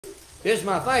This is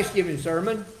my Thanksgiving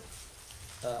sermon.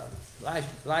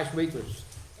 Last week was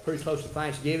pretty close to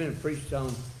Thanksgiving and preached on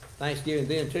Thanksgiving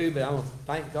then too, but I want to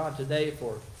thank God today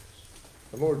for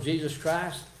the Lord Jesus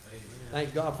Christ. Amen.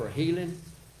 Thank God for healing.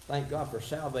 Thank God for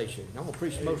salvation. I'm going to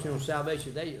preach mostly on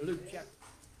salvation today.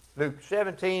 Luke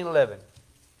 17:11.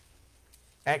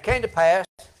 And it came to pass,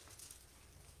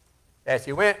 as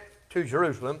he went to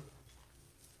Jerusalem,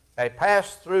 they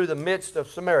passed through the midst of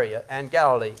Samaria and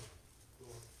Galilee.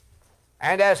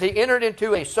 And as he entered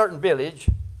into a certain village,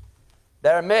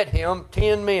 there met him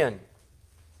 10 men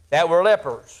that were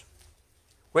lepers,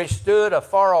 which stood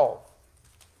afar off.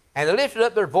 And they lifted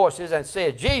up their voices and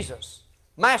said, Jesus,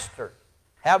 Master,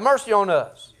 have mercy on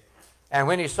us. And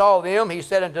when he saw them, he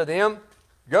said unto them,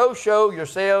 Go show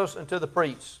yourselves unto the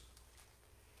priests.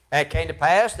 And it came to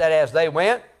pass that as they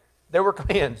went, they were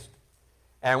cleansed.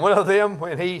 And one of them,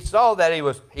 when he saw that he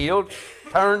was healed,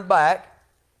 turned back,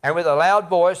 and with a loud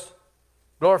voice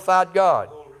glorified God,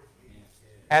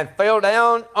 and fell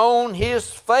down on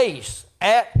his face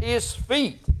at his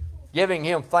feet, giving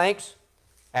him thanks.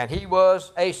 And he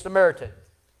was a Samaritan.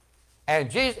 And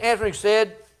Jesus answering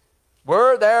said,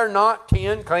 Were there not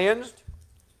 10 cleansed?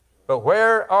 But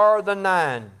where are the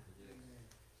 9?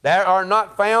 There are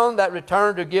not found that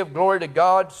return to give glory to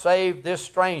God, save this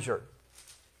stranger.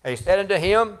 And he said unto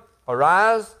him,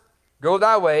 Arise, go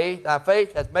thy way, thy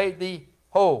faith hath made thee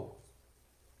whole.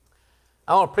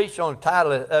 I want to preach on the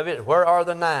title of it, Where are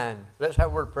the 9? Let's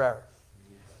have a word of prayer.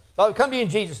 Father, we come to you in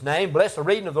Jesus' name. Bless the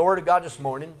reading of the Word of God this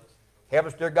morning. Help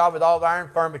us, dear God, with all of our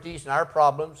infirmities and our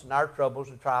problems and our troubles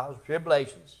and trials and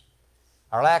tribulations.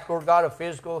 Our lack, Lord God, of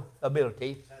physical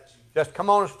ability. Just come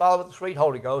on us, Father, with the sweet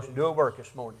Holy Ghost and do a work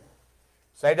this morning.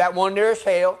 Save that one nearest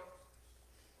hell.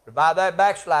 Revive that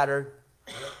backslider.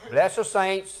 Bless the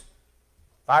saints.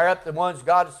 Fire up the ones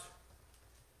God's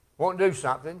wanting to do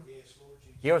something.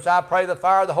 Give us, I pray, the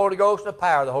fire of the Holy Ghost and the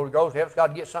power of the Holy Gust. Help us, God,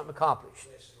 to get something accomplished.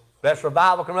 Bless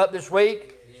revival coming up this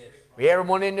week. We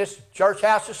everyone in this church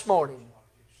house this morning.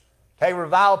 Take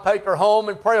revival paper home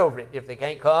and pray over it if they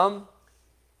can't come.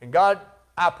 And God,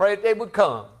 I pray that they would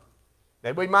come.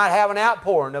 That we might have an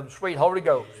outpouring of the sweet Holy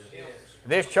Ghost.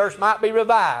 This church might be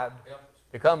revived.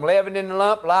 Become leavened in the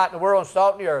lump, light in the world, and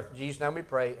salt in the earth. In Jesus' name we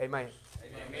pray. Amen.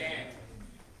 Amen.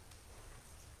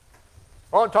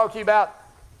 I want to talk to you about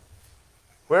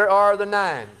where are the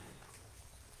 9?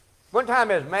 One time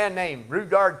there was a man named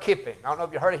Rudyard Kipling. I don't know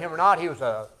if you heard of him or not. He was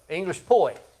an English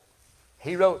poet.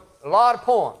 He wrote a lot of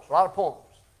poems,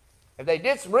 And they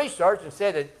did some research and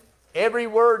said that every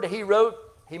word that he wrote,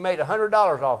 he made $100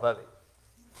 off of it.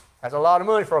 That's a lot of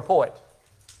money for a poet.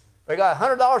 They got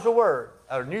 $100 a word.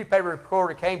 A newspaper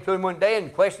reporter came to him one day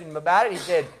and questioned him about it. He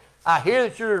said, I hear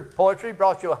that your poetry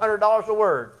brought you $100 a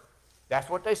word. That's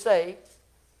what they say.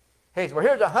 He said, well,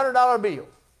 here's a $100 bill.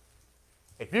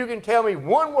 If you can tell me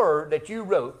one word that you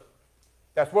wrote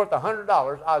that's worth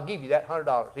 $100, I'll give you that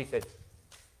 $100. He said,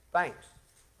 thanks.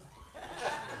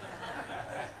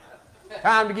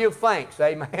 Time to give thanks,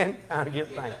 amen. Time to give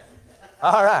thanks.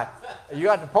 All right. You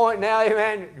got the point now,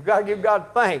 amen. You've got to give God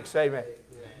thanks, amen.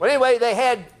 Well, anyway, they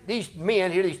had these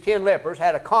men here, these 10 lepers,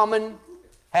 had a common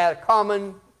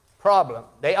problem.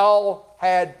 They all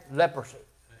had leprosy.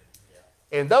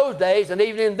 In those days, and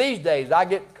even in these days, I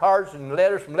get cards and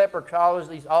letters from leper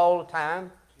colonies all the time.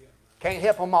 Can't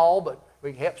help them all, but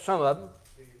we can help some of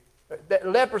them.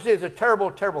 Leprosy is a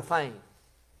terrible, terrible thing.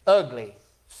 Ugly,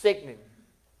 sickening,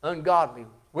 ungodly,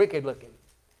 wicked looking.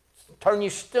 Turn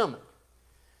your stomach.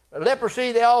 But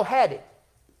leprosy, they all had it.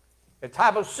 A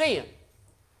type of sin.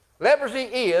 Leprosy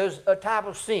is a type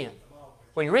of sin.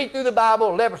 When you read through the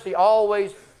Bible, leprosy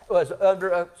always was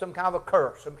under some kind of a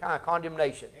curse, some kind of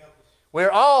condemnation. We're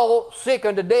all sick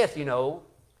unto death, you know.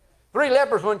 3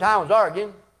 lepers one time was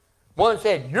arguing. One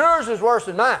said, yours is worse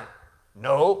than mine.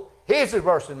 No, his is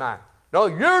worse than mine. No,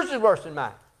 yours is worse than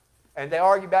mine. And they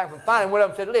argued back and finally one of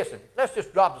them said, listen, let's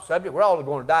just drop the subject. We're all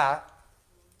going to die.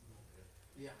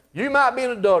 Yeah. You might be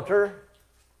an adulterer.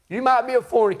 You might be a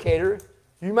fornicator.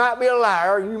 You might be a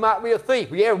liar. You might be a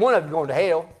thief. But every one of you going to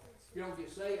hell. You don't get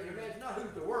saved. And that's not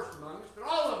who's the worst among us, but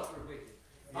all of us are wicked.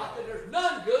 Not that there's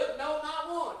none good, no, not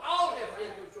one. All have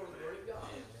sinned and short of the glory of God.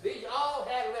 These all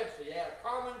had leprosy. They had a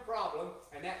common problem,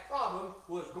 and that problem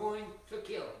was going to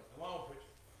kill them. Come on, preacher.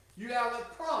 You have a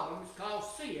problem. It's called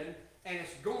sin, and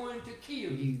it's going to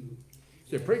kill you.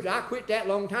 So, preacher, I quit that a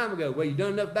long time ago. Well, you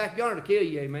done enough backyard to kill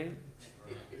you, amen.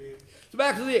 So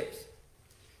back to this.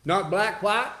 Not black,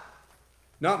 white,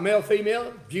 not male,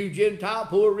 female, Jew, Gentile,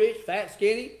 poor, rich, fat,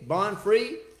 skinny, bond,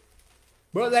 free.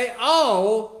 But they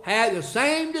all had the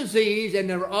same disease, and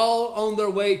they were all on their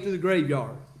way to the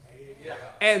graveyard. Yeah.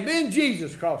 And then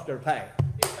Jesus crossed their path.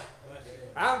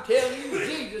 I'm telling you,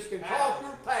 Jesus can cross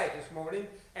your path this morning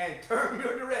and turn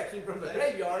your direction from the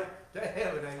graveyard to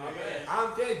heaven. Amen.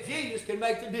 I'm telling you, Jesus can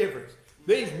make the difference.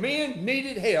 These men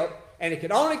needed help, and it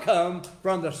could only come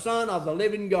from the Son of the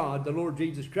living God, the Lord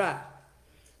Jesus Christ.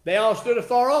 They all stood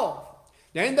afar off.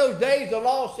 Now in those days, the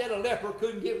law said a leper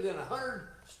couldn't get within 100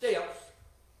 steps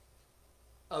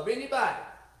of anybody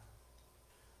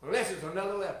unless it's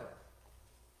another leper.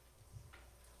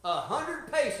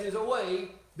 100 paces away,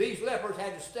 these lepers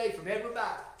had to stay from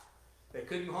everybody. They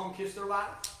couldn't go home and kiss their wife,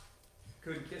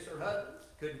 couldn't kiss their husbands,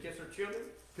 couldn't kiss their children,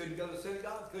 couldn't go to the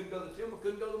synagogue, couldn't go to the temple,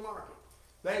 couldn't go to the market.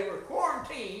 They were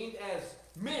quarantined as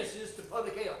menaces to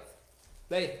public health.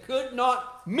 They could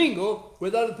not mingle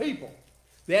with other people.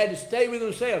 They had to stay with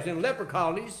themselves in leper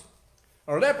colonies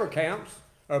or leper camps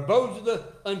or abodes of the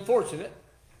unfortunate.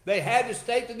 They had to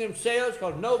stay to themselves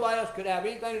because nobody else could have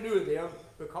anything to do with them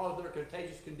because of their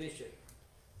contagious condition.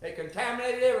 They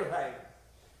contaminated everything.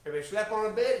 If they slept on a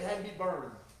bed, it had to be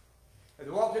burned. If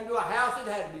they walked into a house,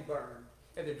 it had to be burned.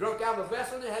 If they drank out of a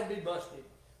vessel, it had to be busted.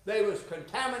 They was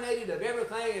contaminated of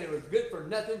everything, and it was good for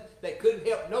nothing. They couldn't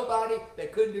help nobody. They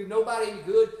couldn't do nobody any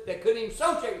good. They couldn't even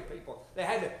associate with people. They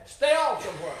had to stay off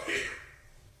somewhere.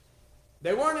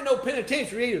 They weren't in no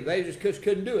penitentiary either. They just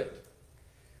couldn't do it.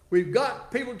 We've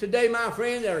got people today, my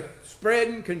friend, that are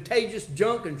spreading contagious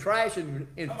junk and trash and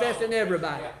infesting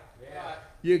everybody. Yeah.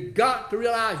 You've got to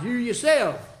realize you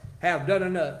yourself have done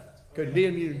enough.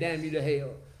 Condemn you and damn you to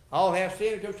hell. All have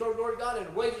sinned and come short of the glory of God, and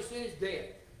the wages of sin is death.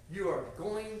 You are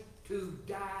going to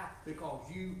die because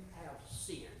you have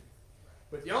sinned.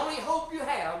 But the only hope you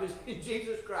have is in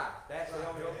Jesus Christ. That's the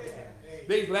only hope you have.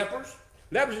 These lepers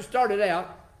that started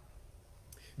out,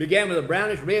 began with a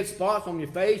brownish red spots on your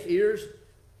face, ears,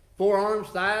 forearms,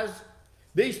 thighs.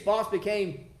 These spots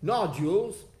became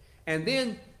nodules, and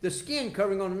then the skin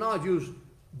covering on the nodules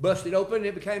busted open, and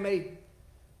it became a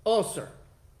ulcer.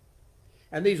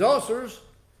 And these ulcers,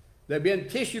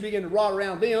 tissue began to rot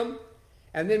around them,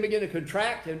 and then begin to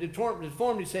contract, and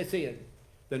deformity sets in.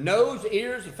 The nose, the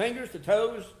ears, the fingers, the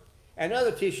toes, and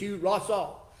other tissue rots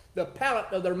off. The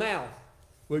palate of their mouth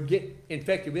would get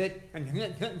infected with it, and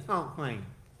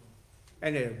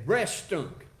their breath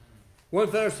stunk. One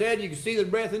fellow said you could see their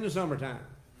breath in the summertime.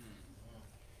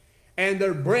 And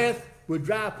their breath would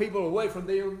drive people away from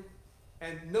them,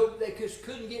 and they just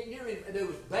couldn't get near him. And they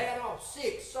was bad off,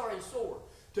 sick, sorry, and sore.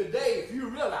 Today, if you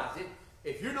realize it,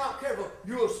 if you're not careful,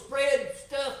 you'll spread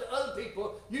stuff to other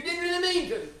people you didn't really mean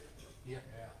to. Yeah.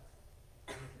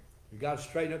 You got to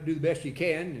straighten up, do the best you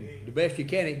can, and the best you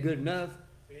can ain't good enough.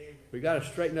 We got to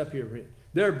straighten up here.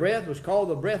 Their breath was called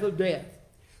the breath of death.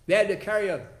 They had to carry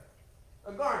a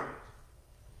garment.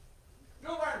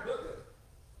 No garment book of it.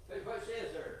 That's what it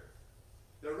says there.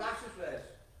 The righteous as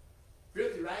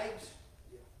filthy rags.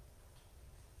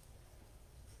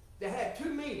 They had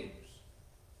two meanings.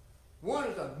 One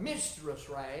is a mistress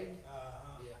rag,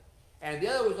 and the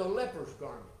other was a leper's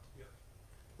garment.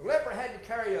 The leper had to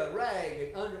carry a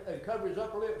rag and cover his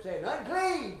upper lip, saying,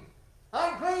 "Unclean,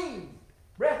 unclean,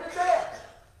 breath of death,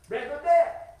 breath of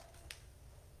death."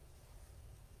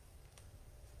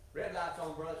 Red light's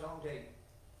on, brother, so I'm telling you.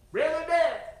 Breath of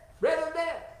death, breath of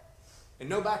death. And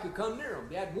nobody could come near them.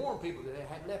 They had warned people that they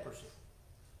had leprosy.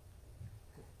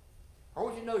 I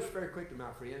want you to notice very quickly,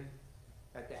 my friend,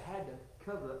 that they had to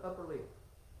cover the upper lip.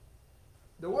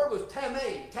 The word was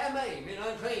tamei. Tamei meant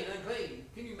unclean, unclean.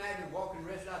 Can you imagine walking the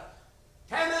rest of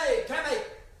the night? Tamei, tamei.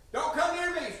 Don't come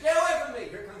near me. Stay away from me.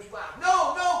 Here comes your wife.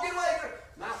 No, no, get away.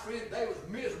 My friend, they was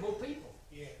miserable people.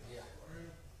 Yeah.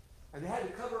 And they had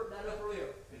to cover that upper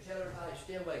lip and tell everybody,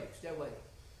 stay away, stay away.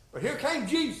 But here came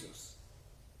Jesus.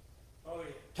 Oh,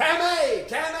 yeah. Tamei,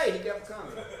 tamei. He kept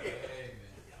coming.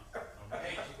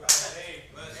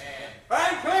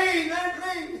 Unclean,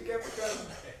 unclean. He kept coming.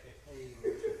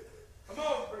 Come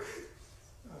on, preacher.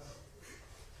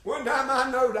 One time I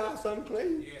knowed I was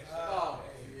unclean. Yes.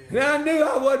 And I knew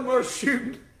I wasn't worth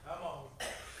shooting. Come on.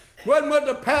 Wasn't worth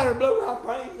the powder blowing my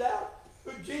brains out.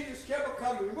 But Jesus kept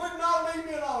coming. He would not leave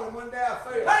me alone. And one day I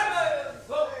failed.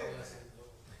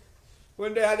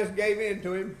 One day I just gave in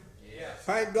to him. Yes.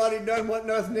 Thank God he done what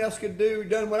nothing else could do. He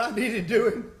done what I needed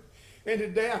doing. And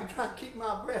today I'm trying to keep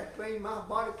my breath clean, my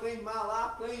body clean, my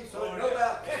life clean, so that nobody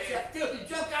will catch that filthy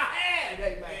junk I had.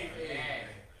 Amen.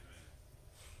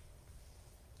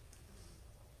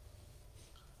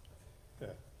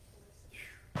 Amen.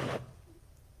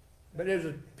 But it was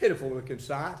a pitiful looking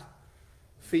sight.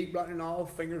 Feet rotting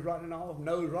off, fingers rotting off,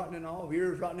 nose rotting off,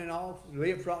 ears rotting off,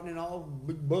 lips rotting off,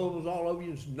 big bubbles all over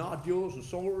you, and nodules and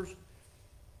sores.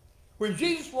 When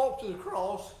Jesus walked to the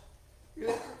cross, he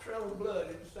left a trail of blood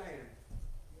in the sand.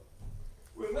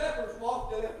 When lepers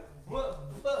walked, they left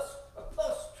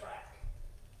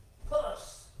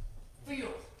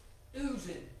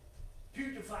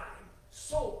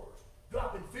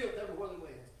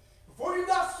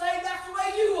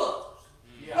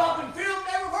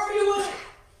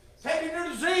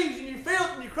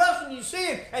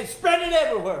sin and spread it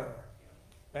everywhere.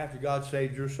 After God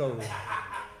saved your soul.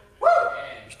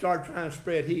 You start trying to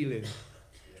spread healing.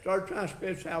 Start trying to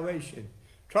spread salvation.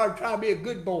 Try to be a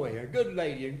good boy, a good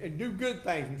lady, and do good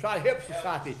things, and try to help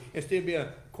society instead of being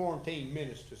a quarantine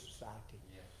menace to society.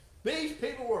 These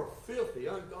people were filthy,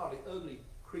 ungodly, ugly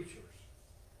creatures.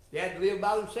 They had to live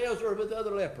by themselves or with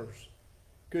other lepers.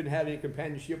 Couldn't have any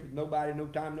companionship with nobody, no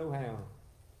time, no how.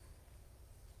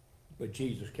 But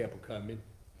Jesus kept coming.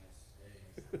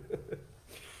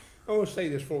 I want to say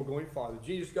this before going farther.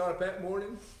 Jesus got up that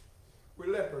morning with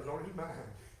lepers on his mind.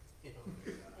 He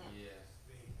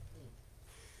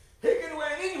could have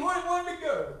went anywhere he wanted to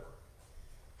go.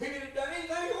 He could have done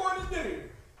anything he wanted to do.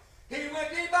 He could have went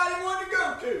to anybody he wanted to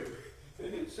go to.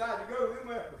 And he decided to go to them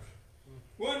lepers.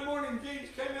 One morning Jesus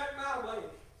came out my way.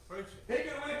 He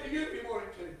could have went to you if he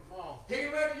wanted to. He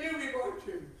could have went to you if he wanted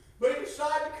to. But he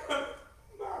decided to come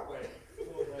my way.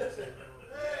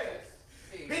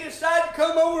 He decided to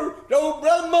come over to old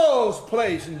Brother Mull's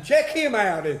place and check him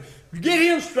out and get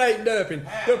him straightened up. And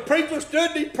the preacher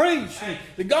stood and he preached.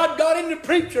 And God got in the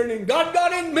preacher, and then God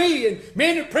got in me. And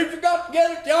me and the preacher got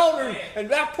together at the altar. And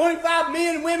about 25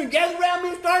 men and women gathered around me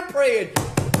and started praying.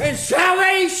 And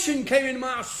salvation came into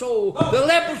my soul. The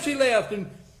leprosy left and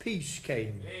peace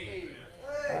came.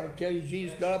 I'll tell you,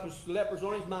 Jesus got up with lepers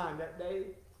on his mind that day.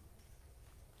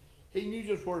 He knew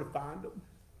just where to find them.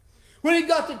 When he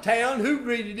got to town, who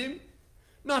greeted him?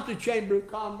 Not the Chamber of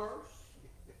Commerce.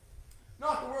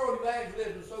 Not the World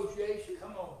Evangelism Association.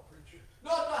 Come on, preacher.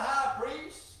 Not the high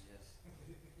priest. Yes.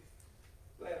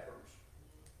 Lepers.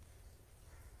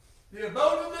 The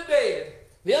abode of the dead.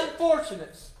 The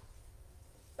unfortunates.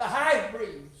 The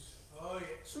half-breeds. Oh, yeah.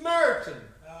 Samaritan.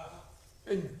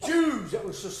 And Jews that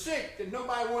were so sick that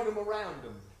nobody wanted them around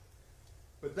them.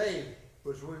 But they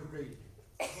was the one who greeted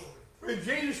him. When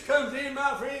Jesus comes in,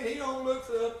 my friend, he don't look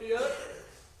for the up.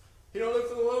 He don't look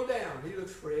for the low down. He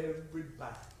looks for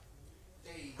everybody.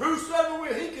 Whosoever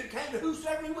will. He could come to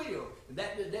whosoever he will. And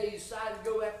that the day he decided to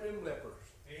go after them lepers.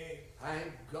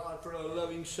 Thank God for a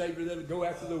loving Savior that would go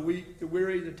after the weak, the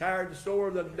weary, the tired, the sore,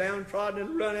 the downtrodden,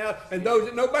 and run out, and those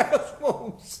that nobody else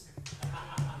wants.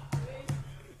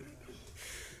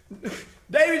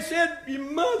 David said, your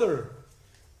mother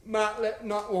might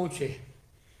not want you.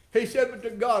 He said, but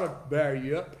the God will bear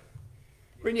you up.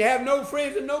 When you have no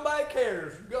friends and nobody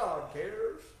cares, God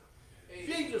cares.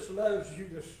 Jesus loves you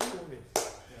this morning.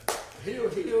 He'll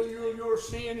heal you of your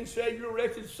sin and save your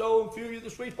wretched soul and fill you with the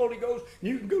sweet Holy Ghost. And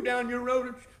you can go down your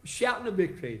road shouting a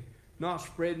victory, not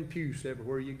spreading peace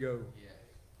everywhere you go.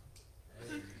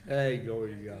 Hey,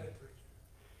 glory to God.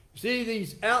 See,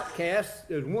 these outcasts,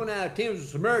 there's 1 out of 10 was a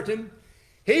Samaritan.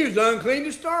 He was unclean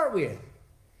to start with.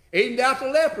 Even without the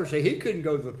leprosy, he couldn't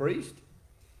go to the priest.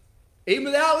 Even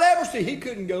without leprosy, he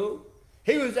couldn't go.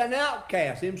 He was an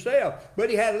outcast himself, but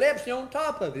he had leprosy on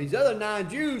top of it. These other 9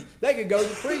 Jews, they could go to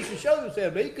the priest and show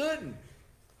themselves, but he couldn't.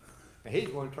 And he's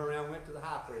going to turn around and went to the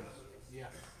high priest,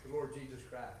 the Lord Jesus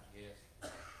Christ.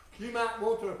 Yes. You might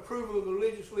want the approval of the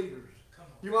religious leaders.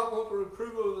 You might want the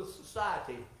approval of the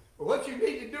society. But what you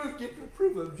need to do is get the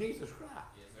approval of Jesus Christ.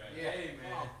 Yes,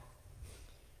 amen.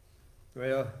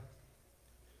 Well,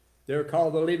 they're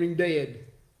called the living dead.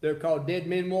 They're called dead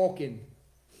men walking.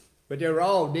 But they were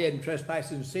all dead in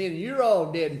trespasses and sin. And you're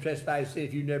all dead in trespasses and sin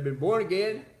if you've never been born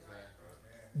again.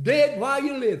 Dead while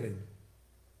you're living.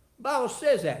 The Bible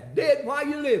says that. Dead while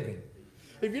you're living.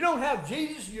 If you don't have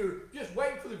Jesus, you're just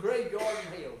waiting for the graveyard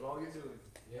and hell is all you're doing.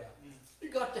 Yeah.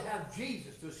 You've got to have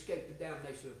Jesus to escape the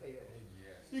damnation of hell.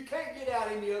 You can't get out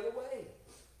any other way.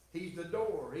 He's the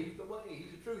door. He's the way.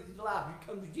 He's the truth. He's the life.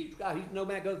 You come to Jesus Christ. He's no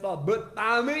man goes to Father but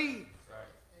by me. Right.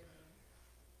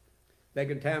 They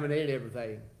contaminated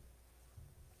everything.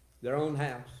 Their own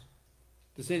house,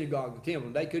 the synagogue, the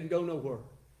temple. They couldn't go nowhere.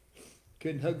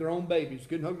 Couldn't hug their own babies.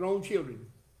 Couldn't hug their own children.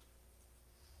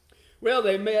 Well,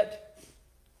 they met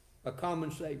a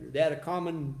common Savior. They had a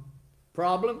common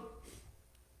problem,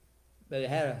 but they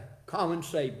had a common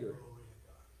Savior.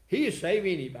 He can save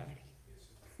anybody.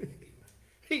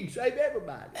 He can save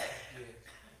everybody.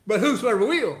 But whosoever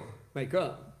will may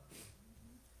come.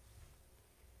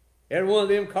 Every one of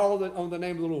them called on the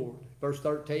name of the Lord. Verse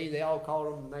 13, they all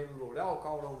called on the name of the Lord. They all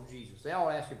called on Jesus. They all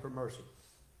asked him for mercy.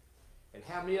 And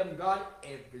how many of them got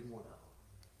it? Every one of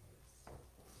them.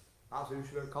 I say,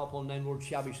 whosoever call upon the name of the Lord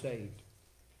shall be saved.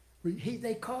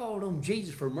 They called on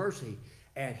Jesus for mercy,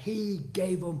 and he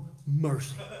gave them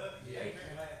mercy.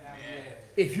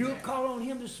 If you'll call on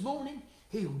him this morning,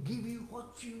 he'll give you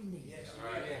what you need. Yes,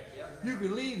 right. You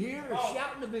can leave here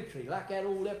shouting the victory like that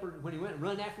old leper when he went and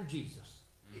run after Jesus.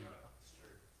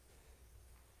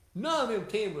 None of them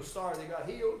 10 was sorry they got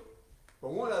healed.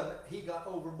 But one of them, he got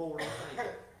overboard on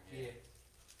thinking. Yeah.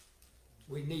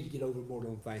 We need to get overboard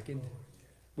on thinking.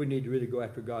 We need to really go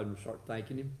after God and start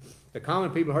thanking Him. The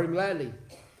common people heard Him gladly.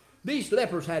 These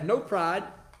lepers had no pride,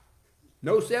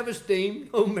 no self-esteem,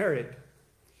 no merit.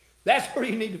 That's where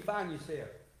you need to find yourself.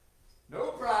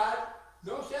 No pride,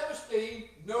 no self-esteem,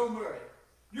 no merit.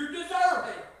 You deserve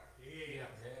hell. Yeah.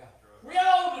 We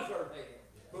all deserve hell.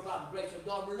 But by the grace of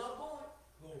God, we're not born.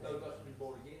 Those of us have been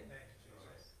born again.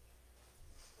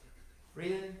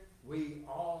 Friend, we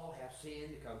all have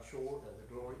sinned to come short of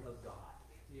the glory of God.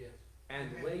 Yes.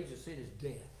 And the wage of sin is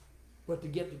death. But the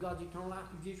gift of God's eternal life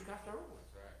through Jesus Christ our Lord.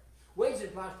 That's right. Wages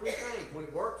implies three things. When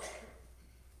it works,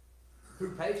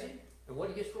 who pays him, and what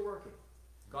he gets for working.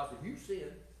 God said, you sin,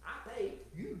 I pay,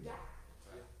 you die.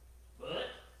 Right. But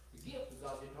the gift of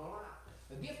God's eternal life.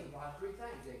 The gift implies three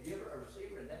things. A giver, a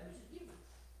receiver, and that which is given.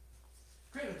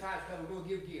 Christmas time's coming, we're going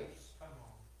to give gifts. Come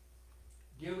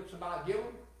on. Somebody give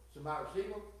them, somebody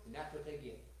receive them, and that's what they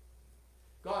get.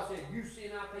 God said, you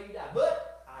sin, I pay, you die.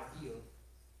 But I give,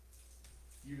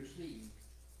 you receive,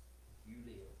 you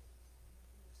live.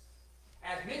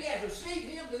 As many as receive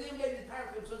him, to them gave the power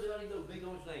to become sons of God. He goes big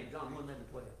on his name, John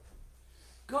 1:11-12.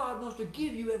 God wants to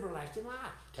give you everlasting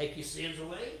life. Take your sins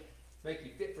away, make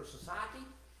you fit for society,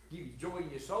 give you joy in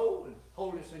your soul and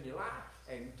holiness in your life,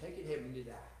 and take it to heaven when you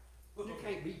die. You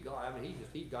can't beat God. I mean,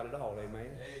 he's got it all, amen.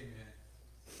 Amen.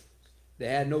 They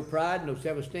had no pride, no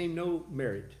self-esteem, no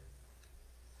merit.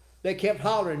 They kept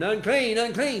hollering, unclean,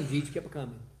 unclean. Jesus kept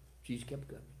coming. Jesus kept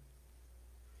coming.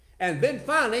 And then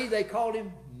finally, they called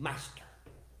him Master.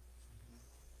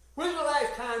 When's the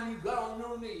last time you got on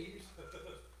your knees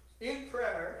in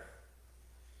prayer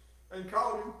and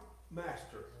called him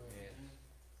Master? Yes.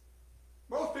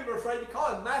 Most people are afraid to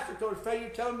call him Master because they're afraid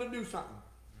to tell him to do something.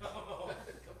 Come on.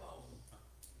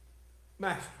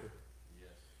 Master.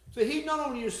 Yes. So he's not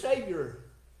only your Savior,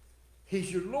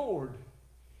 he's your Lord.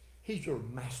 He's your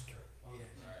Master. Yes.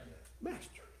 Right.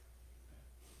 Master.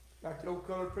 Like the old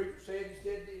colored preacher said, he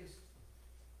said this.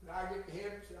 When I get to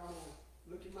heaven, he said, I'm going to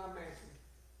look at my mansion.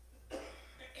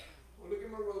 I'm going to look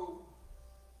at my robe.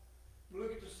 I'm going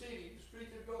to look at the city, the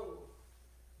streets of gold.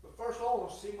 But first of all, I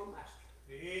want to see my Master.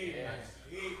 Yes.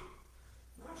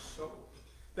 My soul.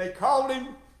 They called him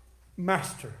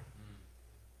Master.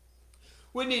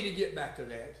 We need to get back to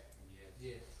that.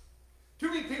 Yes. Too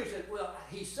many people said, well,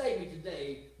 he saved me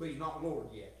today, but he's not Lord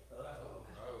yet.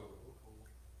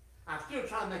 I'm still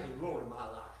trying to make him Lord of my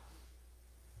life.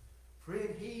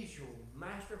 Friend, he's your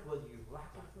Master whether you like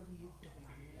it or whether you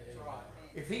don't. That's right.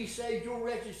 If he saved your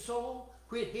wretched soul,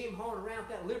 quit him hauling around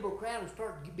that liberal crowd and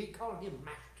start be calling him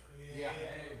Master. Yeah.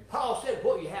 Paul said,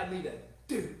 what you have me to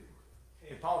do?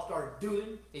 And Paul started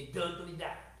doing, he done till he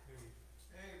died.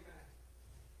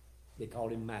 They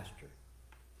called him Master.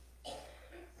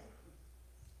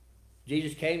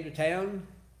 Jesus came to town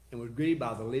and was greeted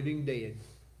by the living dead.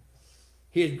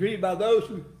 He is greeted by those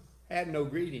who had no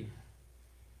greeting,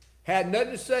 had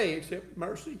nothing to say except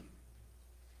mercy.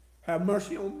 Have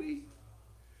mercy on me.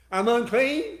 I'm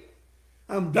unclean.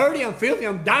 I'm dirty. I'm filthy.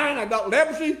 I'm dying. I got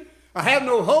leprosy. I have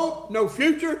no hope, no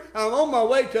future. I'm on my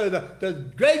way to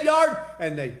the graveyard.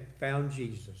 And they found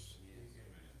Jesus.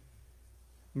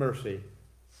 Mercy.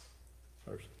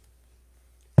 Mercy.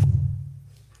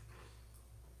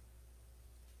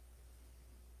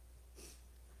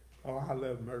 Oh, I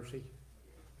love mercy.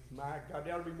 My God,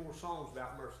 there ought to be more songs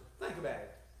about mercy. Think about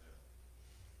it.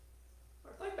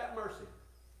 Think about mercy.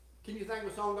 Can you think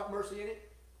of a song about mercy in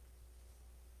it?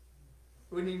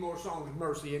 We need more songs with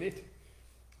mercy in it.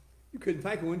 You couldn't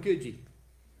think of one, could you?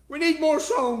 We need more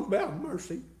songs about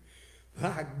mercy.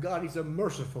 My God, he's a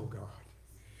merciful God.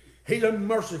 He's a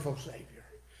merciful Savior.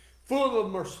 Full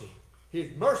of mercy.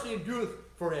 His mercy endureth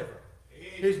forever.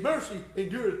 His mercy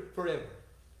endureth forever.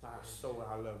 My soul,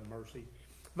 I love mercy.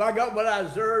 If I got what I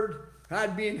deserved,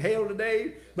 I'd be in hell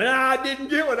today. But I didn't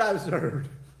get what I deserved.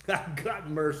 I got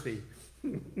mercy.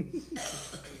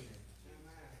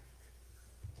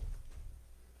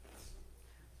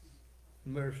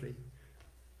 Mercy.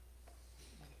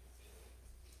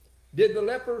 Did the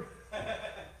leper?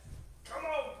 Come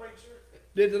on, preacher.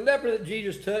 Did the leper that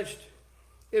Jesus touched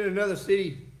in another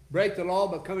city break the law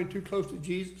by coming too close to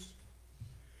Jesus?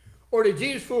 Or did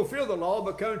Jesus fulfill the law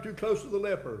by coming too close to the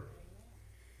leper?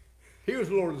 He was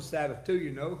the Lord of the Sabbath too,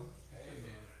 you know.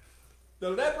 Amen.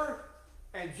 The leper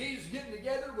and Jesus getting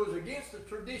together was against the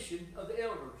tradition of the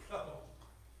elders.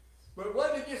 But it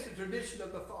wasn't against the tradition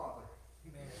of the Father.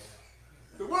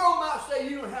 The world might say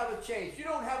you don't have a chance, you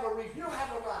don't have a reason, you don't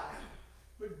have a right.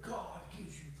 But God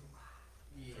gives you the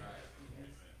right.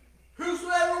 Yeah.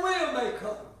 Whosoever will may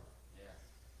come. Yeah.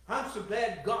 I'm so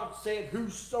glad God said,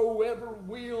 whosoever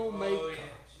will may come.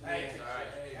 Thank you.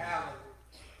 Hallelujah.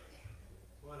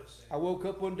 What a I woke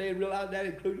up one day and realized that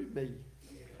included me.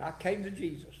 I came to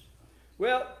Jesus.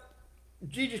 Well,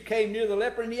 Jesus came near the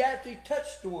leper and he actually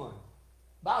touched one.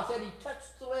 The Bible said he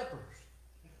touched the lepers.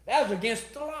 That was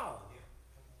against the law.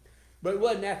 But it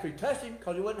wasn't after he touched him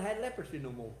because he wasn't had leprosy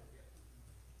no more.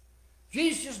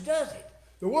 Jesus just does it.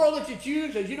 The world looks at you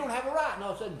and says you don't have a right, and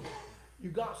all of a sudden you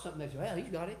got something. They say, well, he's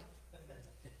got it.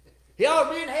 He ought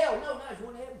to be in hell. No, he's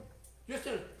going to heaven. Just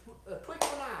in a twinkle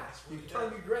of an eye, you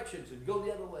turn your directions and go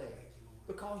the other way.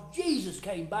 Because Jesus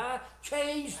came by,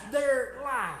 changed their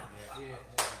lives.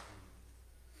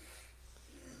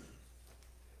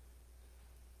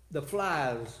 The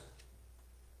flies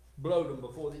blowed them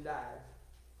before they died.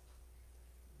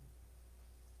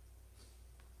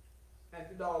 And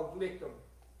the dogs licked them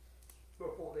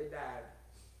before they died.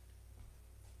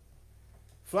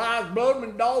 Flies blowed them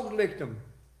and dogs licked them.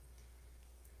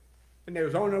 And they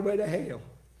was on their way to hell.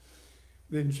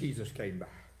 Then Jesus came by.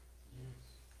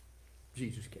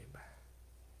 Jesus came by.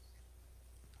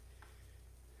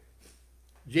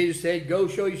 Jesus said, go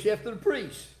show yourself to the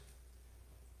priest.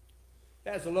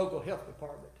 That's the local health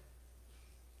department.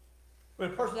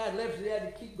 When a person had leprosy, they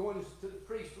had to keep going to the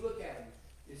priest to look at him.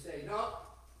 They say, no,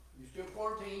 you're still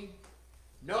quarantined.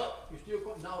 No, you're still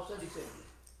quarantined. And all of a sudden he said,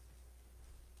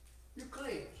 you're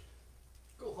cleansed.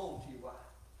 Go home to your wife.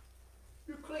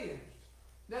 You're cleansed.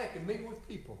 Now you can mingle with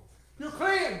people. You're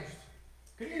cleansed.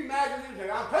 Can you imagine them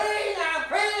saying, I'm clean,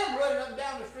 running up and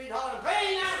down the street hollering,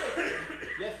 I'm clean.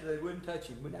 Yesterday they wouldn't touch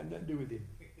him, wouldn't have nothing to do with him.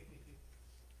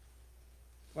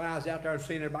 When I was out there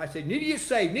seeing everybody say, need to get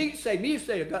saved, need to get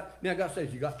saved. Now God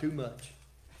says, you got too much.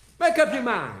 Make up your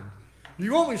mind.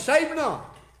 You want me saved or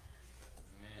not?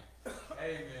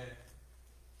 Amen.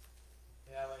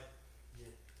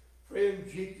 Friend,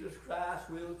 Jesus Christ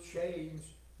will change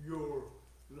your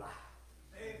life.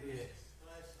 Amen.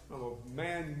 From a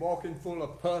man walking full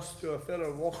of pus to a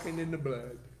fellow walking in the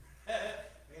blood.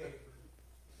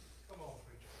 Come on,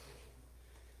 preacher.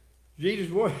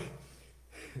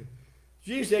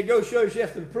 Jesus said, go show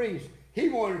yourself to the priest. He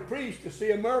wanted the priest to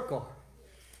see a miracle.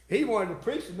 He wanted the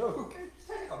priest to know who can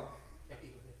tell.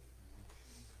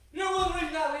 You know one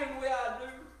reason I live the way I do?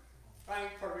 I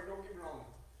ain't perfect, don't get me wrong.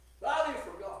 But I live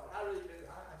for God. I really do.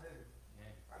 I do.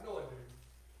 Yeah. I know I do.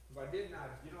 If I didn't,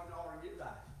 you don't know or get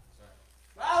right.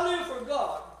 But I live for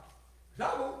God.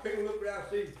 Because I want people to look around and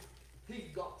see he's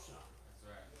got something.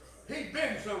 That's right. He's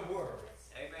been somewhere.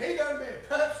 Amen. He done been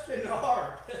touched in the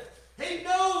heart. He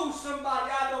knows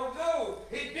somebody I don't know.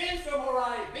 He's been somewhere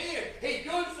I ain't been. He's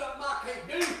doing something I can't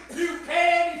do. You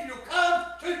can if you come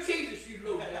to Jesus. You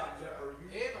know that.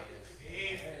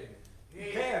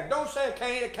 You can. Don't say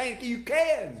I can't. You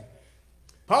can.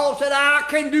 Paul said, I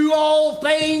can do all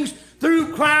things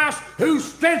through Christ who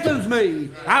strengthens me.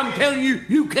 I'm telling you,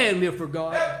 you can live for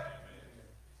God.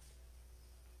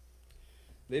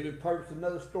 Living perfect is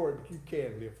another story, but you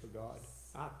can live for God.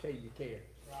 I'll tell you, you can.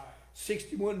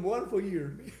 61 wonderful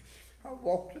years. I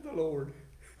walked to the Lord.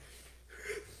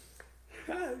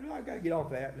 I got to get off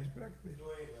that.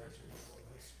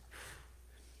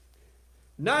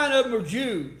 9 of them were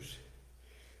Jews.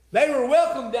 They were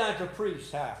welcomed down to the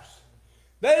priest's house.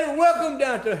 They were welcomed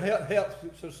down to health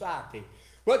society.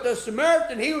 But the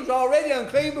Samaritan, he was already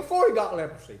unclean before he got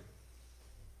leprosy.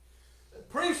 The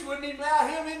priest wouldn't even allow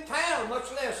him in town,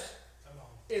 much less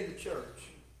in the church.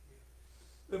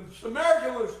 The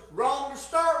Samaritan was wrong to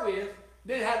start with,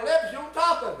 then had leprosy on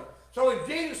top of it. So when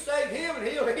Jesus saved him and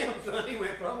healed him, son, he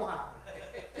went from wild.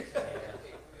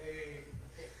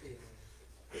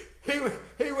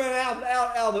 He went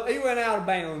out of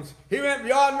bounds. He went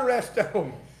beyond the rest of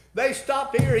them. They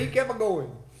stopped here, he kept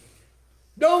going.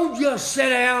 Don't just sit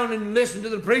down and listen to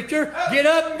the preacher. Get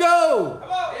up and go.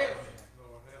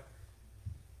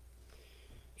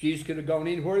 Jesus could have gone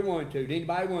anywhere he wanted to.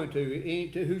 Anybody wanted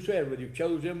to. Whosoever would have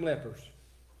chose them lepers.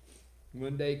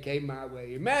 One day came my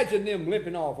way. Imagine them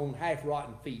limping off on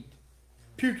half-rotten feet.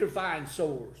 Putrefying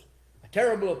sores. A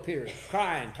terrible appearance.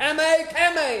 Crying, Tammy,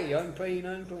 Tammy! Unclean,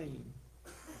 unclean.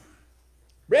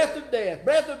 Breath of death,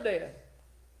 breath of death.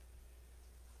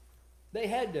 They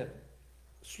had to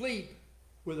sleep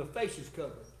with their faces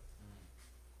covered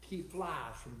to keep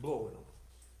flies from blowing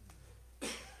them.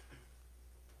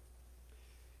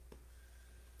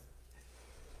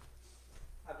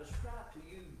 I've described to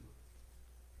you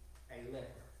a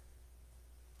leper.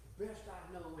 The best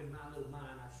I know in my little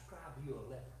mind, I describe to you a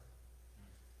leper.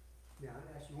 Now, I'm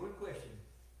going to ask you one question.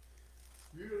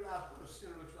 You realize what a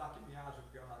sinner looks like in the eyes of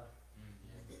God?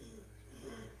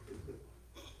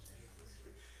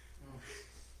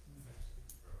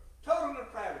 Total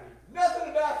depravity.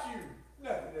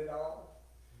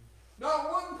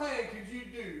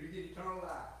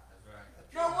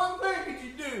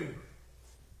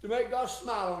 God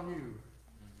smile on you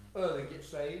other than get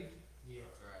saved? Yeah.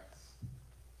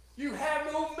 You have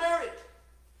no merit.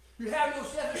 You have no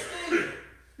self-esteem.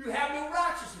 You have no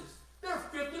righteousness. They're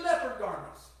filthy leopard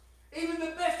garments. Even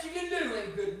the best you can do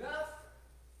ain't good enough.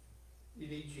 You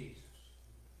need Jesus.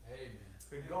 Amen.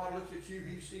 When God looks at you,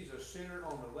 he sees a sinner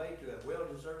on the way to a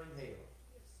well-deserving hell.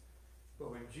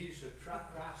 But when Jesus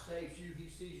Christ saves you, he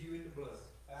sees you in the blood.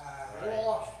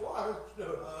 Washed, water,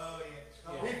 snow. Oh,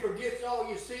 yes. He forgets all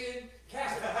your sin,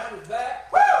 casts it behind his back.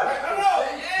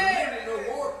 Remember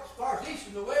no more. As far as east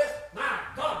and the west, my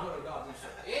God, what a God we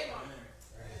serve.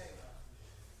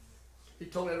 He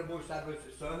told that little boy side with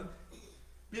his son,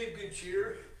 be of good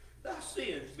cheer, thy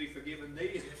sins be forgiven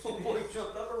thee. And the little boy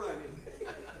jumped up and running.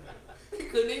 He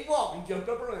couldn't even walk, he jumped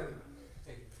up and running.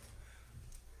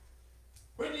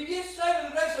 When you get saved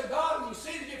in the grace of God and you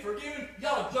see that you're forgiven, you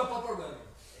ought to jump up and run.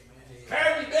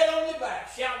 Carry your bed on your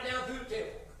back, shout down through the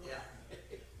temple.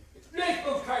 You ain't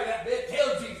supposed to carry that bed.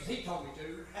 Tell Jesus, he told me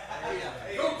to.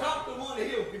 Go talk to one of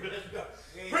him. Let's go.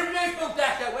 Bring ain't supposed to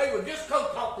act that way. Well, just go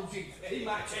talk to Jesus. He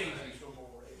might change me some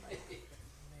more.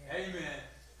 Amen.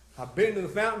 I've been to the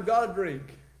fountain, got a drink.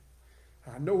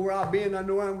 I know where I've been. I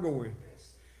know where I'm going.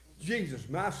 Jesus,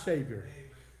 my Savior,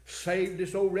 saved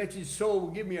this old wretched soul.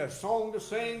 Give me a song to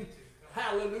sing.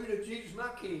 Hallelujah, Jesus, my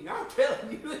King. I'm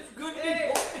telling you, it's good to be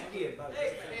born again,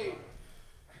 buddy.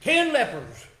 10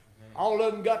 lepers. All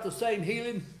of them got the same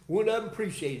healing. One of them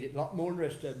appreciated it a lot more than the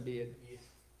rest of them did.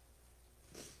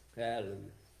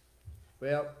 Hallelujah.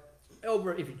 Well,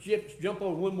 if you jump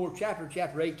over one more chapter,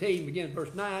 chapter 18, begin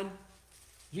verse 9,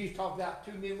 Jesus talked about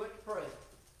 2 men went to pray.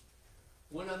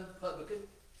 One of them publican,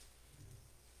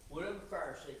 one of them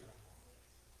Pharisee.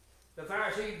 The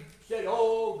Pharisee said,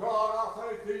 oh God, I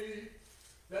thank thee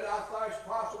that I fast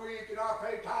twice a week and I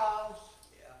pay tithes.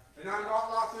 And I'm not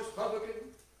like this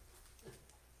publican.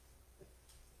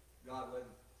 God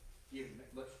wasn't giving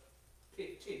much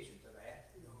attention to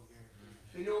that.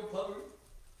 You know, publican,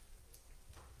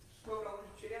 smote on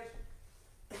his chest.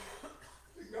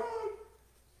 God,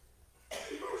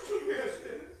 he goes to the best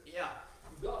in it. Yeah.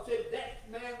 God said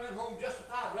that man went home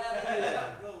justified rather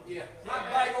than my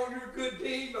bag on your good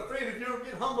deed, my friend, if you don't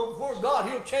get humble before God,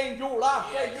 he'll change your life,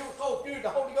 save your soul, spirit, the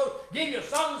Holy Ghost, give you a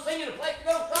song to sing and a place to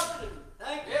go, something.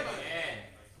 Thank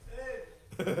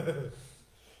you.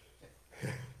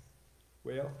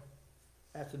 Well,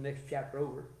 that's the next chapter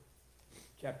over.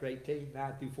 Chapter 18,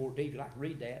 9 through 14, if you like to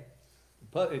read that.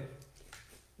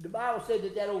 The Bible said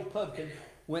that old publican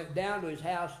went down to his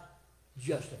house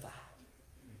justified.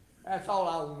 That's all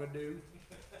I want to do.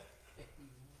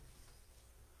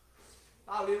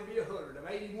 I'll live to be 100. I'm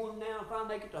 81 now. If I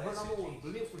make it to 100, I'm going to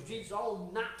live for Jesus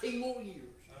all 19 more years.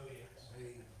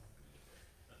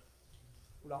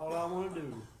 But all I want to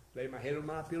do, lay my head on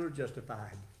my pillow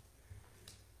justified.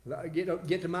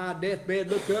 Get to my deathbed,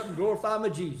 look up and glorify my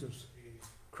Jesus.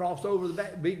 Cross over the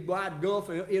big wide gulf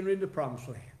and enter into the promised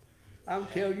land. I'm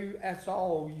telling you, that's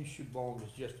all you should want,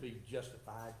 is just to be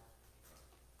justified.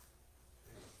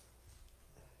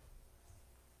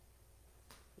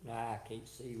 I can't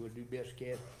see. We'll do best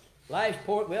guess. Last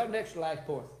point. Well, next to last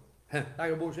point.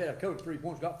 Like a boy said, I covered 3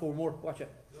 points, got 4 more. Watch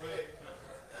it.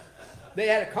 They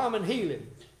had a common healing.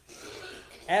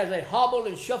 As they hobbled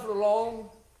and shuffled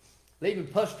along, leaving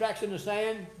pus tracks in the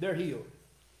sand, they're healed.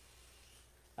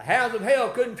 The hounds of hell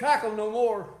couldn't track them no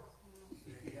more.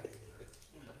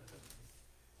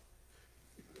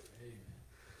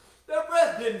 Their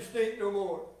breath didn't stink no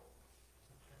more.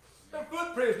 Their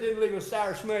footprints didn't leave a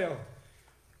sour smell.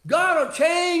 God will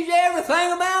change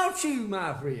everything about you,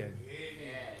 my friend.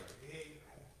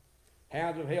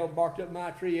 Hounds of hell barked up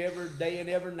my tree every day and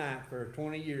every night for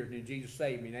 20 years, and Jesus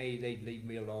saved me. And they'd leave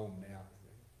me alone now.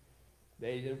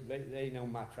 They know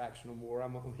my tracks no more.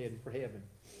 I'm heading for heaven.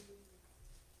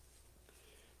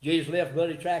 Jesus left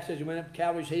bloody tracks as he went up to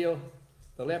Calvary's Hill.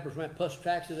 The lepers went pus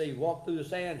tracks as they walked through the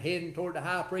sand, heading toward the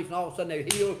high priest, and all of a sudden they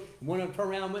healed. And one of them turned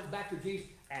around and went back to Jesus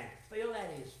and fell at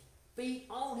his feet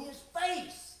on his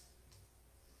face.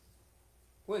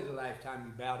 When's the last time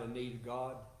you bowed a knee to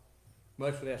God?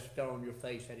 Much less fell on your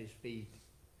face at his feet.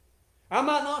 I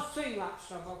might not sing like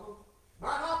some of them.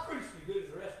 Might not preach as good as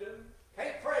the rest of them.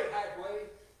 Can't pray halfway.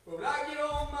 But when I get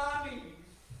on my knees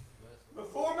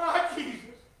before my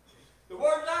Jesus, the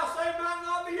words I'll say might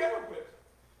not be eloquent.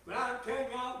 But I'm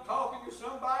telling you, I'm talking to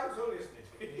somebody who's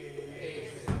listening.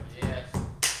 Yes.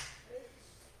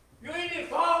 You need to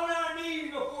fall on our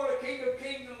knees before the King of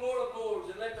Kings and Lord of Lords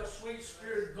and let the sweet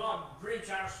Spirit of God drench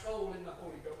our soul in the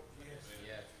Holy Ghost.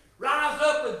 Yes. Rise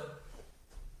up with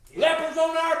lepers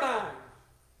on our mind.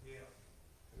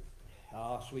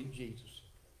 Ah, sweet Jesus.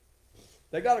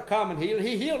 They got a common healing.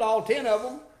 He healed all 10 of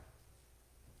them.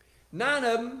 9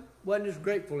 of them wasn't as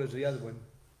grateful as the other one.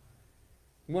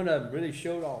 One of them really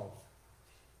showed off.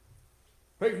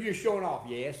 Preacher, you're showing off.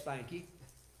 Yes, thank you.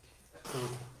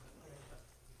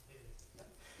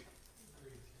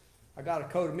 I got a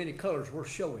coat of many colors worth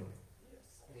showing.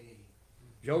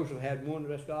 Joseph had one, the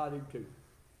rest of God did too.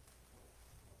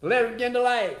 The letter began to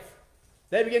laugh.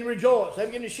 They began to rejoice. They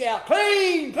began to shout,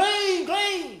 clean, clean,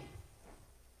 clean.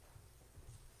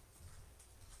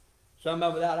 Some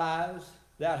of them without eyes,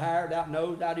 without hair, without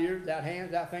nose, without ears, without hands,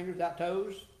 without fingers, without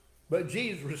toes. But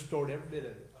Jesus restored every bit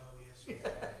of it. Oh, yes.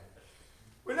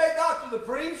 When they got to the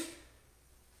priest,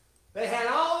 they had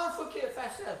all their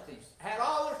facilities, had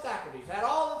all their faculties, had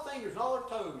all their fingers, all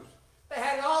their toes. They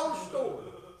had it all restored.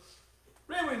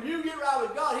 Then when you get right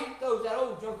with God, He throws that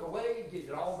old junk away and gets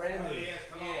it all brand new. Oh, yes,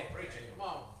 come on, preaching, come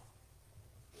on.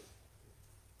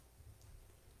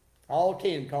 All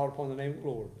 10 called upon the name of the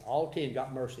Lord. All 10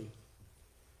 got mercy.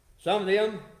 Some of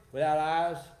them without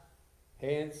eyes,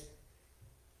 hands,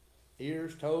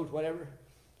 ears, toes, whatever.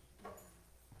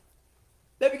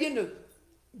 They began to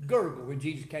gurgle when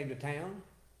Jesus came to town.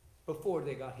 Before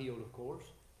they got healed, of course.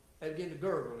 They began to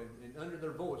gurgle and under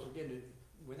their voice began to,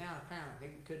 without a pound, they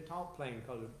couldn't talk plain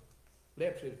because the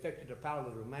leprosy had affected the palate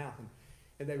of their mouth.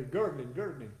 And they were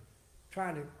gurgling,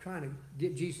 trying to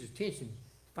get Jesus' attention.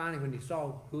 Finally, when they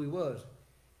saw who He was.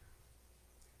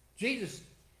 Jesus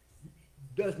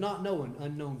does not know an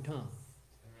unknown tongue.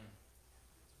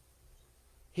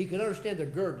 He could understand the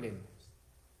gurgling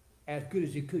as good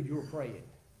as He could your praying.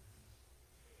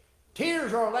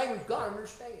 Tears are a language God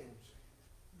understands.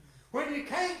 When you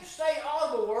can't say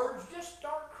all the words, just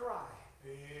start crying.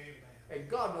 Amen. And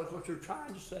God knows what you're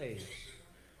trying to say.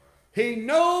 He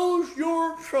knows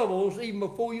your troubles even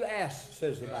before you ask,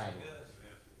 says the Bible.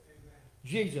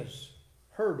 Jesus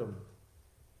heard them.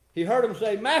 He heard them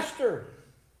say, Master,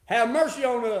 have mercy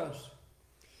on us.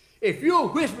 If you'll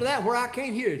whisper that where I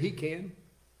can't hear it, He can.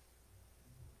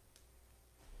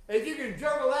 If you can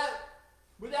juggle that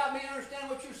without me understanding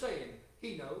what you're saying,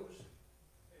 He knows.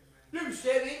 You can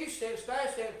say it in English, say it in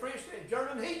Spanish, say it in French, say it in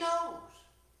German, He knows.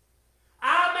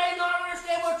 I may not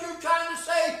understand what you're trying to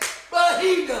say, but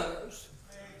He does.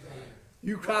 Amen.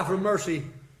 You cry for mercy,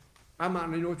 I might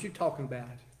not know what you're talking about,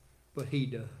 but He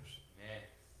does. Amen.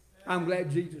 I'm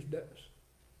glad Jesus does.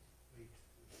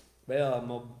 Well,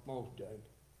 I'm almost done.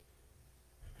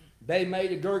 They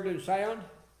made a gurgling sound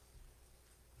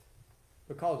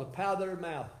because the palate of their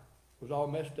mouth was all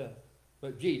messed up.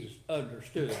 But Jesus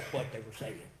understood what they were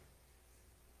saying.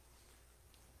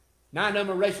 9 of them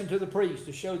were racing to the priest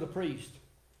to show the priest.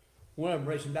 One of them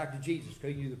racing back to Jesus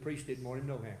because he knew the priest didn't want him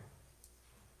no how.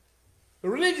 The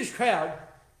religious crowd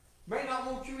may not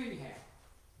want you anyhow.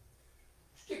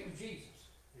 Stick with Jesus.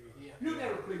 Yeah. You'll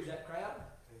never please that crowd.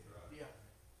 Yeah.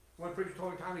 One preacher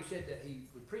told me time he said that he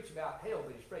would preach about hell,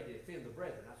 but he's afraid to offend the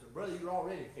brethren. I said, brother, you're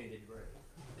already offended the brethren.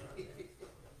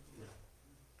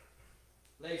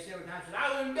 Lady said one time,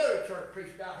 I wouldn't go to church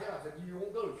preach about hell. I said, you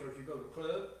won't go to church, you go to a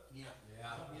club. Yeah.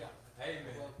 Yeah.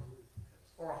 Amen.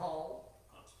 Or a hall.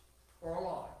 Or a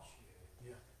lodge.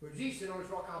 Yeah. But Jesus said, on this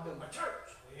rock I'll build my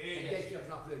church. Yeah. And gates shall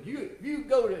not prevail. You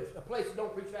go to a place that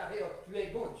don't preach about hell, you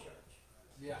ain't going to church.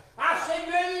 Yeah. I said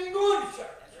you ain't even going to church.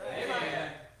 Right.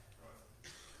 Amen.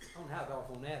 I don't have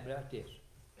off on that, but that's this.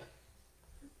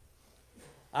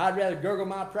 I'd rather gurgle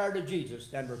my prayer to Jesus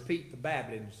than repeat the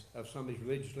babblings of some of these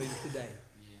religious leaders today.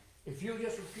 Yeah. If you'll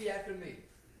just repeat after me.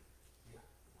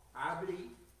 I believe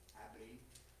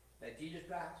that Jesus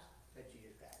Christ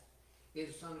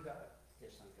is the Son of God,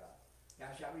 Thou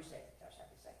shalt be saved,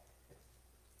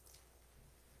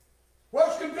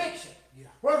 Where's conviction? Yeah.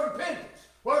 Where's repentance?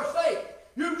 Where's faith?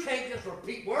 You can't just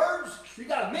repeat words. You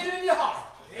got to mean it in your heart.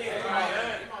 Yeah.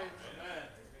 Amen.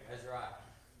 That's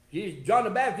right. John the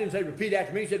Baptist didn't say repeat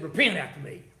after me. He said repent after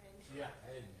me. Yeah.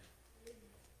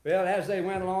 Well, as they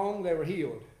went along, they were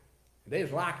healed. They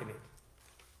was liking it.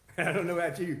 I don't know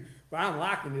about you, but I'm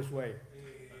liking this way.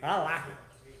 I like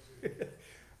it.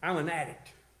 I'm an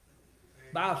addict.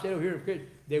 The Bible said over here,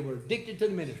 they were addicted to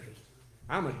the ministry.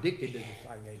 I'm addicted to this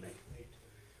thing they make.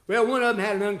 Well, one of them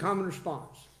had an uncommon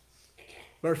response.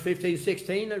 Verse 15,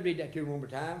 16, let's read that to you one more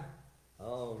time.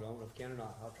 Oh, I don't know if I can or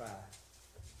not. I'll try.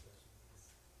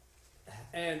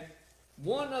 And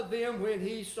one of them, when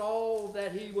he saw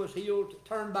that he was healed,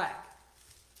 turned back.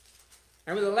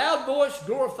 And with a loud voice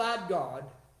glorified God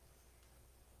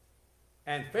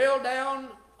and fell down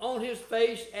on his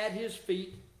face at his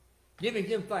feet, giving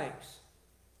him thanks.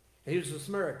 And he was a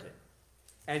Samaritan.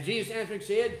 And Jesus answering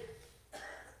said,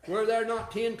 were there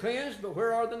not 10 cleansed, but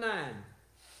where are the 9?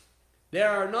 There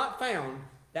are not found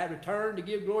that return to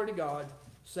give glory to God,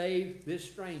 save this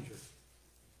stranger.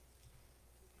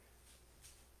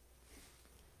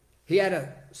 he had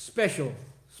a special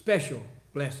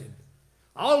blessing.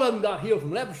 All of them got healed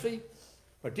from leprosy,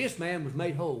 but this man was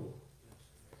made whole.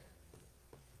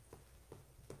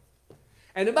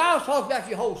 And the Bible talks about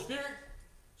your whole spirit,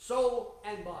 soul,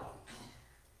 and body.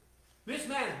 This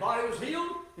man's body was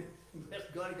healed. That's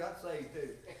God, he got saved too.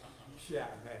 Shout,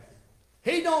 man.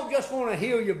 He don't just want to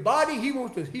heal your body, he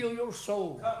wants to heal your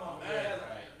soul. Come on, man.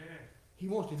 He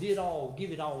wants to do it all,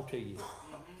 give it all to you.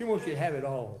 He wants you to have it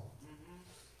all.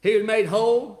 He was made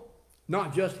whole,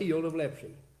 not just healed of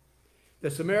leprosy. The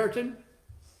Samaritan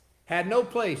had no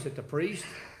place at the priest,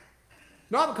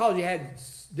 not because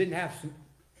he didn't have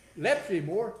leprosy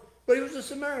anymore, but he was a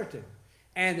Samaritan.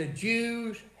 And the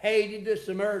Jews hated the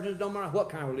Samaritans, no matter what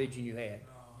kind of religion you had.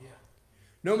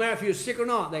 No matter if you were sick or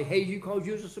not, they hated you because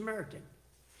you was a Samaritan.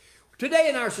 Today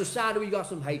in our society, we got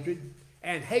some hatred,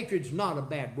 and hatred's not a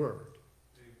bad word.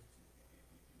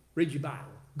 Read your Bible.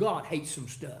 God hates some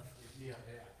stuff.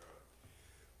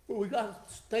 Well, we got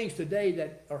things today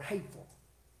that are hateful.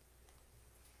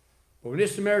 But when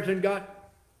this Samaritan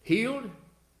got healed,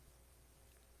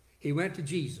 he went to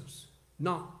Jesus,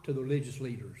 not to the religious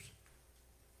leaders.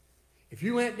 If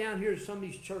you went down here to some of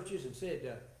these churches and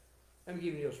said, let me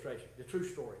give you an illustration, the true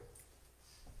story.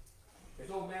 This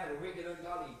old man, a wicked,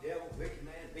 ungodly devil, wicked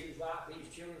man, beat his wife, beat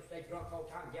his children, stayed drunk all the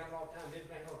time, gambled all the time,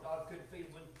 didn't bring no daughter, couldn't feed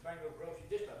him, wouldn't bring no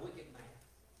groceries, just a wicked man.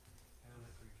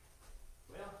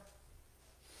 Well,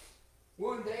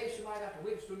 one day somebody got to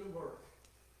witness to him work,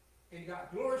 and he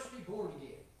got gloriously born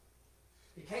again.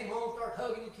 He came home, started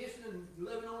hugging and kissing and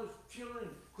loving on his children,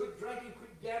 and quit drinking,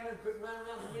 quit gambling, quit running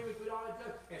around the river, quit all that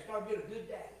stuff, and started being a good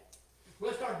daddy.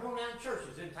 Well, started going around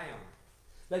churches in town.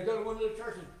 They go to one little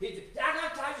church and he said,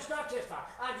 I just got to testify.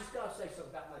 I just got to say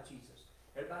something about my Jesus.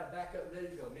 Everybody back up and let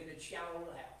it go. And then they'd shout all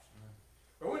over the house.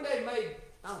 But one day he made,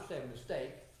 I don't say a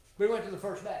mistake, we went to the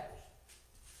First Baptist.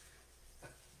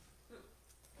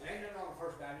 And ain't nothing wrong with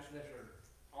First Baptist unless they're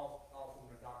off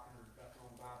on the doctrine or nothing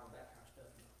on the Bible, that kind of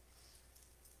stuff.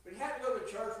 But he had to go to a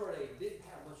church where they didn't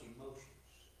have much emotions.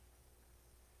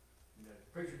 And the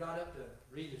preacher got up to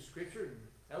read the scripture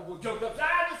and that boy jumped up and said,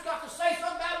 I just got to say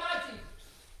something about my Jesus.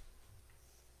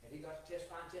 And he got to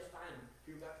testify, and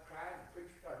people got to cry, and the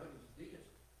preacher started looking at the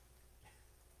deacons.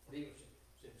 The deacons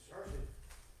said, sir,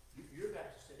 you're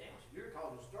about to sit down. You're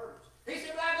causing disturbance. He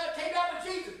said, well, I got to tell you about my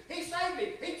Jesus. He saved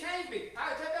me. He changed me.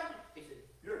 I got to tell you about him. He said,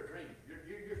 you're a dreamer. You're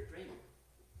dreaming.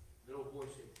 The old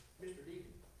boy said, Mr.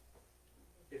 Deacon,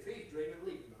 if he's dreaming,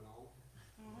 leave him alone.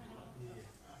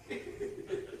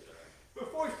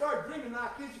 Before he started dreaming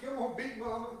like this, you come home, beat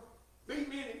mama, beat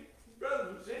me and his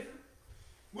brothers and sisters.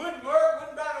 Wouldn't work,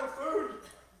 wouldn't buy no food.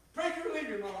 Preacher, leave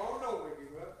him alone. I don't know where you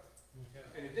up.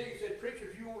 And the deacon said, preacher,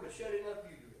 if you want to shut him up,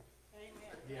 you do it.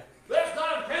 Amen. Yeah. Let's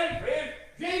not tell you, friend.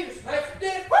 Jesus makes a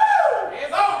difference. Woo!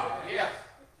 It's over. Yeah.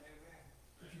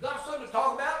 If you got something to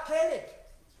talk about, tell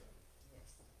it.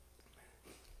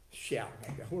 Shout.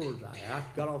 Where was I? I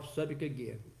got off the subject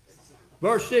again.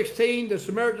 Verse 16, the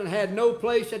Samaritan had no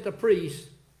place at the priest,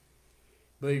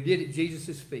 but he did at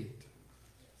Jesus' feet.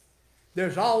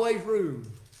 There's always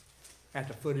room at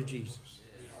the foot of Jesus.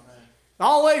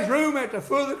 Always room at the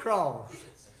foot of the cross.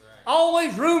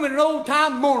 Always room in an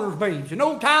old-time mourner's bench, an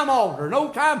old-time altar, an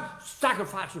old-time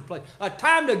sacrificing place. A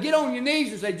time to get on your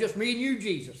knees and say, just me and you,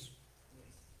 Jesus.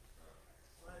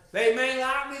 They may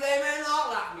like me, they may not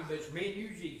like me, but it's me and you,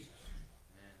 Jesus.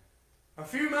 A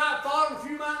few might follow, a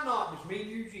few might not. It's me and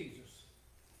you, Jesus.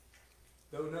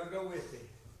 Though none go with me,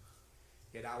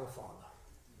 yet I will follow.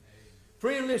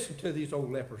 Friend, listen to these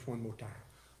old lepers one more time.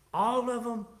 All of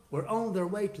them were on their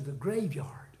way to the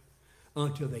graveyard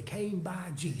until they came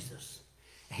by Jesus.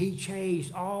 He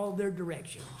changed all their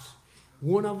directions.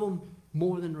 One of them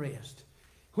more than the rest.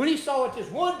 When he saw what this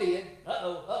one did, here's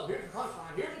the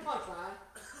punchline.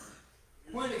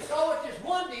 When he saw what this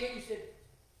one did, he said,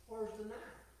 where's the knife?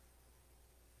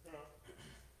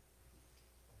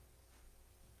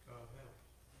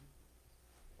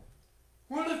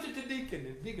 We looked at the deacon,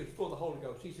 and the deacon's full of the Holy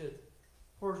Ghost. He said,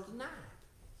 where's the knife?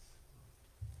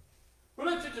 We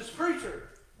looked at this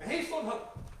preacher, and he's full of the Holy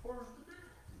Ghost. Where's the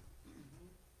knife?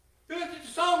 We looked at the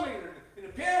song leader and the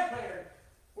piano player.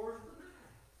 Where's the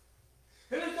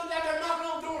knife? He looked out there knocking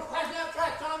on doors, passing out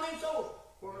tracts, on me souls.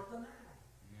 Where's the knife?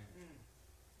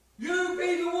 You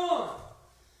be the one.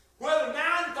 Whether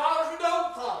 9 followers or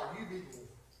don't follow, you be the one.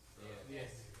 Yes.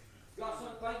 Got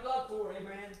something to thank God for,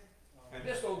 amen. And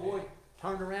this old boy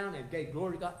turned around and gave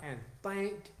glory to God and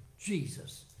thanked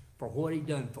Jesus for what he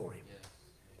done for him. Yes.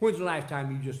 When's the last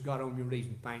time you just got on your knees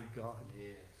and thanked God?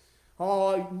 Yes.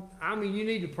 Oh, I mean, you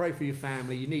need to pray for your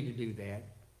family. You need to do that.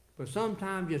 But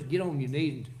sometimes just get on your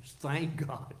knees and just thank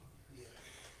God. Yes.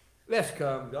 Let's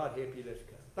come. God help you. Let's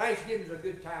come. Thanksgiving's a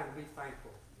good time to be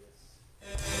thankful.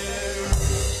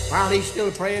 While he's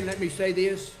still praying, let me say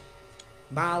this.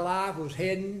 My life was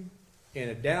heading in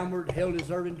a downward,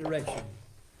 hell-deserving direction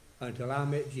until I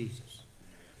met Jesus.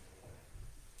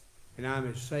 And I'm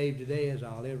as saved today as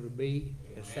I'll ever be,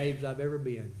 as saved as I've ever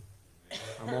been.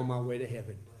 I'm on my way to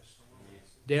heaven.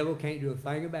 Devil can't do a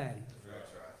thing about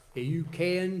it. You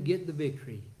can get the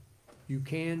victory. You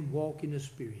can walk in the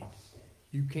Spirit.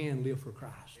 You can live for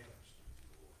Christ.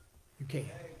 You can.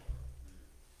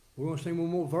 We're going to sing one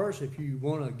more verse. If you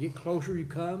want to get closer, you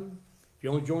come. If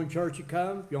you want to join church, you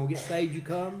come. If you want to get saved, you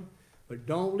come. But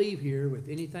don't leave here with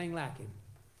anything lacking,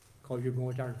 because you're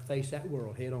going to face that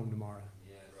world head on tomorrow.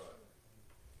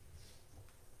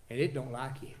 And it don't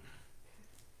like you.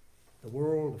 The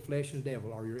world, the flesh, and the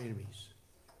devil are your enemies.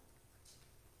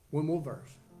 One more verse.